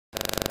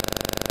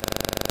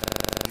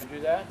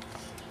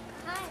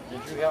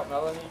Did you help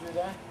Melanie do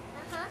that?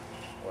 Uh-huh.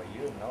 Well,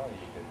 you and Melanie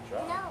did a good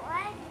job. No, I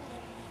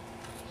did.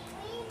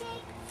 We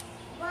make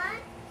 1,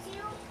 2,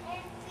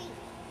 and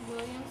 3.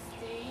 William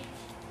Stage.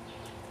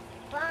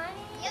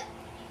 Barney. Yep.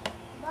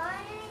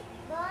 Barney.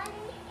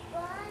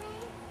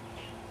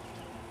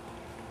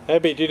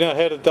 Abby, do you know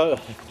how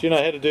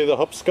to do the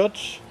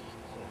hopscotch?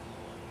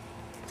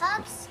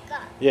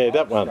 Hopscotch. Yeah,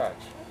 that one. Do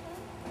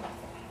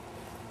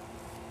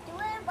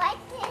it like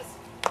this.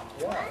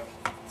 Yeah.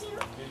 1, 2,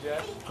 Did you?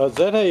 3. Oh, is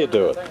that how you do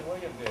The it? thing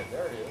William did.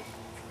 There it is.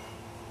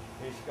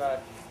 He's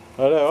got.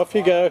 Oh no, off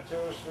you go. 1, 2,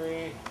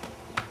 3,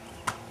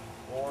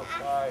 4,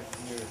 5.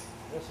 You're missing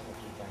a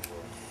few things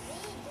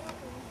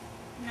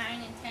there.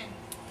 9 and 10.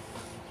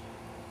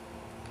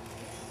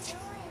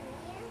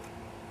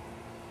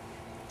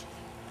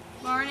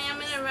 Barney, I'm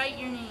gonna write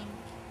your name.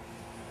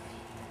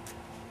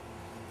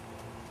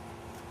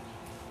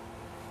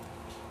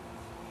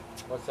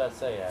 What's that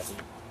say, Abby?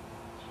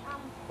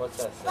 What's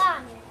that say?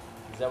 Barney.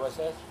 Is that what it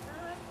says?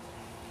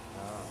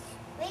 Oh.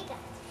 We got.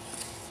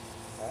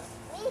 Huh?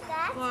 We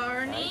got. I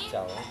Barney, ain't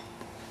telling.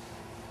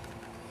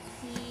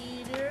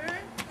 Peter,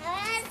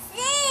 Let's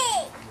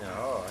see. No,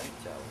 I ain't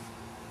telling.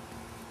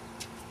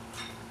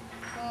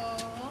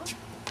 Paul,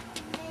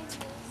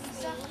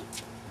 Lisa.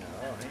 No,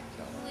 I ain't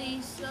telling.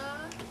 Lisa.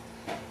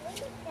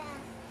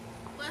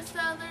 What's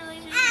the other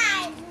lady's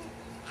name?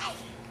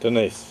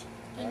 Denise.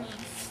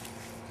 Denise.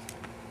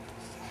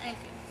 Thank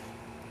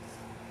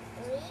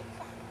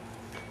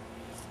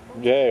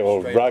you. Yeah,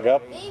 or Straight rug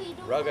up. Baby,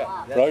 don't Rug go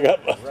up. That's Rug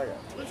up. Rug up.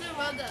 What's a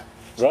rug up?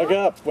 Rug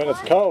up. When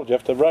it's cold, you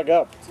have to rug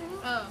up.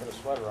 Oh. Put a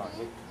sweater on.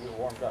 Get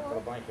warmed up. Put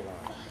a blanket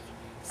on.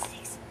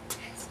 6,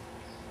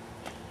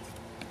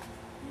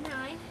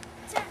 9,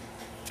 10.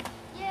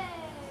 Yay!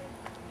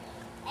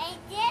 I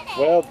did it.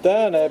 Well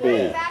done,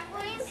 Abby.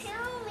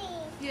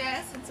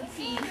 Yes, it's a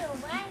P.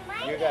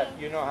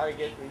 You know how to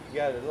get, you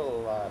got a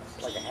little,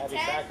 like a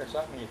haversack or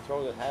something, you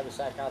throw the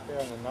haversack out there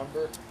on the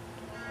number,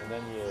 and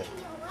then you...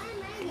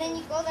 And then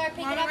you go there and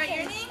pick it Wanna up. write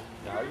your name?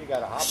 No, you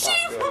gotta hop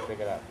out there and pick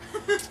it up.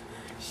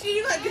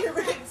 She like it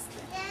writes.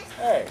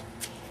 Hey!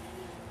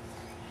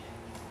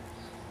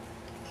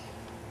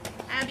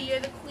 Abby, you're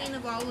the queen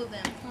of all of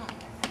them. Come on.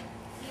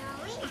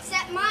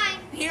 Except mine.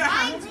 You're a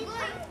Mine's pumpkin.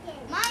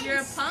 good. Mine's You're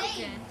a safe.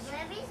 pumpkin.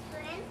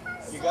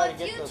 You gotta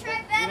get the,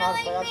 you know how to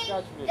play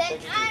hopscotch? You just take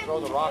it, you throw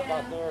the rock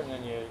out there, and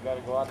then you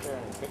gotta go out there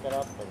and pick it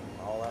up and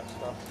all that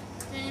stuff.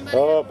 Anybody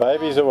Oh, have a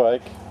baby's ball?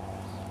 awake.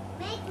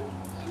 Make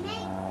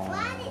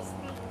what is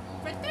name?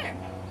 Right there.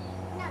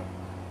 No,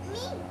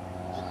 me.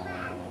 Make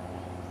mine.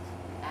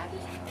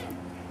 Abby's right there.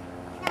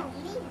 No,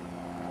 me.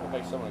 It'll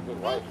make someone a good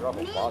wife. You're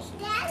awful bossy.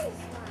 Daddy's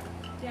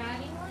one.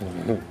 Daddy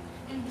one.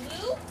 And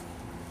blue?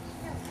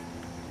 No,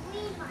 we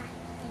one.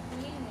 And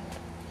green one.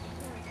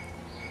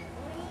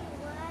 We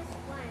was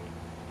one.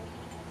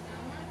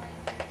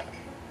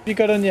 What you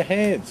got on your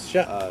hands?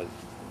 Shut.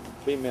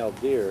 Female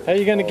deer. How are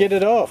you going to get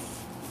it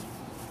off?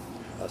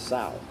 A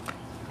sow.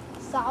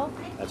 So?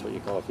 That's what you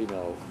call a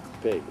female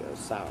pig, a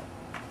sow.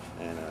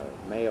 And a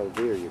male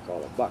deer you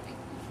call a buck.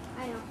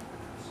 I know.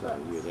 So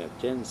you'd have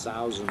 10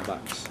 sows and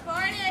bucks.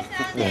 Barney, I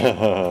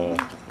found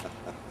it.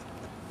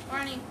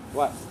 Barney.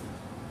 What?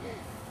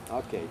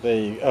 Okay. There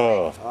you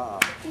go.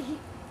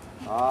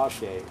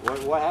 Okay.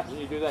 What happens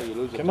when you do that? You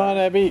lose the Come on,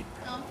 Abby.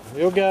 No.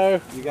 You'll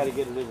go. You got to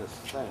get it in this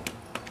thing.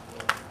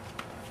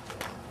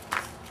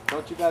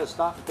 Don't you got to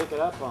stop and pick it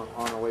up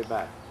on the way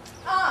back?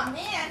 Oh,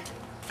 man.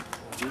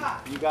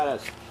 You got to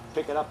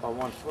pick it up on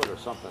one foot or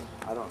something.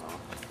 I don't know.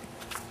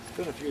 It's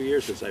been a few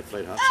years since I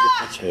played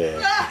hopscotch.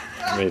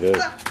 Yeah, me too.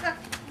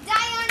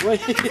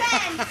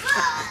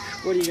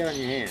 What do you got on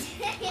your hand?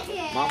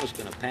 Mama's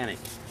going to panic.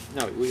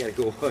 No, we got to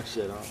go wash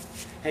it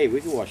off. Hey,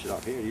 we can wash it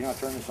off here. Do you know how to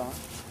turn this on?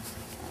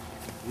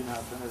 You know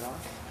how to turn it on?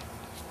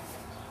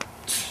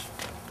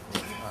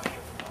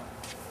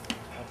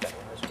 Okay,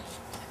 this one's...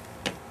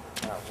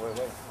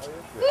 Wait. Oh,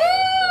 you're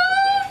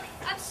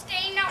good. I'm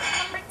staying out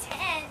number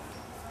 10.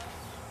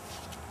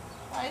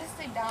 Why does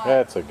they die?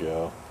 That's a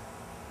go.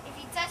 If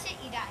you touch it,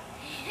 you die.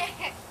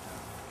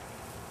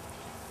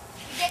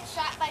 You get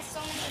shot by so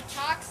many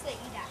chalks that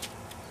you die.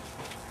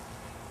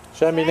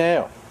 Show me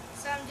now.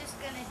 So I'm just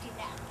going to do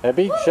that.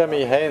 Abby, show me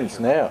your hands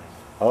now.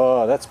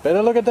 Oh, that's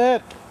better. Look at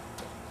that.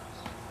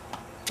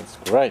 That's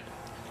great.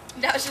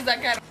 Now she's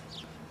like,